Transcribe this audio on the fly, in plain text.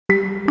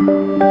Hi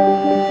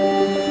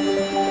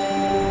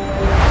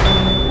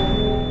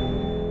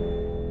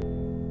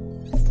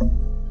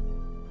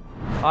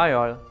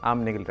all,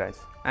 I'm Nikhil Raj,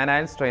 an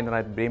IELTS trainer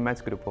at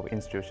Bemax group of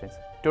institutions.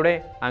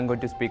 Today, I'm going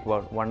to speak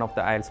about one of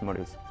the IELTS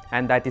modules,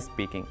 and that is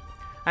speaking.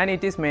 And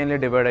it is mainly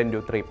divided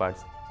into three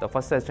parts. The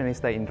first session is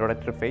the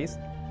introductory phase,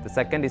 the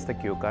second is the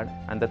cue card,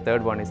 and the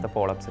third one is the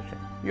follow-up session.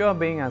 You are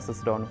being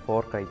assessed on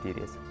 4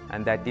 criteria,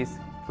 and that is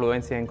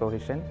fluency and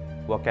cohesion,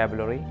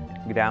 vocabulary,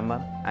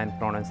 grammar, and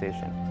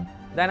pronunciation.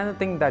 The another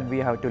thing that we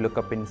have to look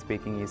up in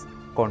speaking is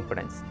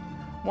confidence.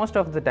 Most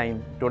of the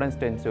time, students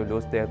tend to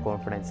lose their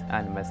confidence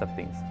and mess up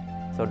things.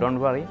 So don't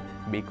worry,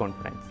 be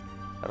confident.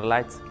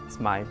 Relax,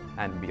 smile,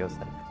 and be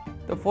yourself.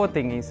 The fourth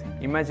thing is,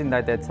 imagine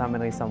that the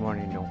examiner is someone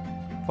you know.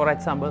 For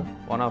example,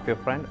 one of your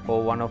friend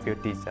or one of your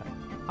teacher.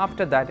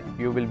 After that,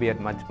 you will be at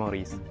much more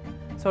ease.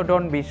 So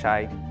don't be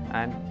shy,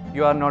 and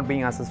you are not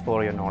being assessed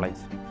for your knowledge.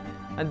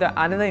 And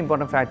another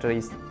important factor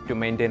is to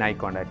maintain eye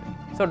contact.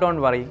 So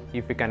don't worry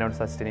if you cannot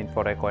sustain it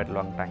for a quite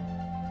long time.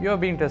 You are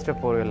being tested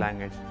for your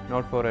language,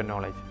 not for your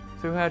knowledge.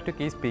 So you have to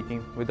keep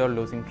speaking without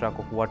losing track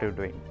of what you're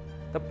doing.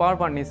 The part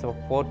 1 is of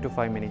 4 to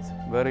 5 minutes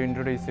where you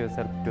introduce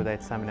yourself to the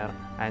examiner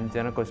and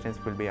general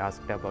questions will be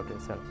asked about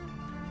yourself.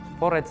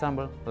 For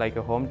example, like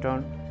your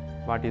hometown,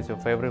 what is your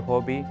favorite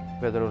hobby,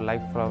 whether you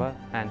like flower,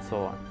 and so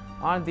on.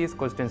 All these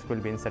questions will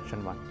be in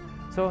section 1.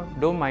 So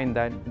don't mind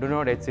that, do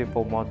not exceed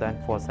for more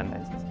than 4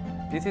 sentences.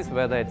 This is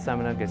where the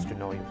examiner gets to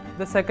know you.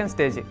 The second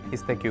stage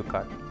is the cue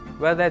card,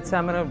 where the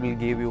examiner will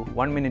give you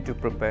 1 minute to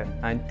prepare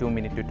and 2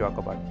 minutes to talk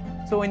about.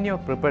 So in your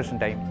preparation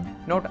time,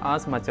 not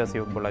as much as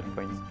your bullet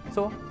points.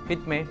 So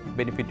it may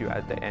benefit you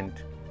at the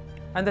end.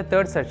 And the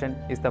third session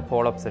is the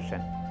follow-up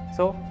session.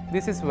 So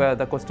this is where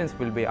the questions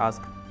will be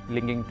asked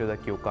linking to the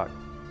cue card.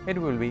 It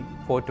will be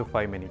 4 to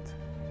 5 minutes.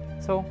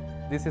 So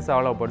this is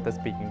all about the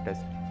speaking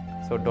test.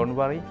 So don't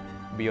worry,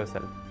 be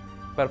yourself.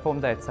 Perform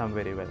the exam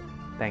very well.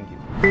 Thank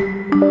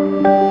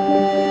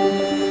you.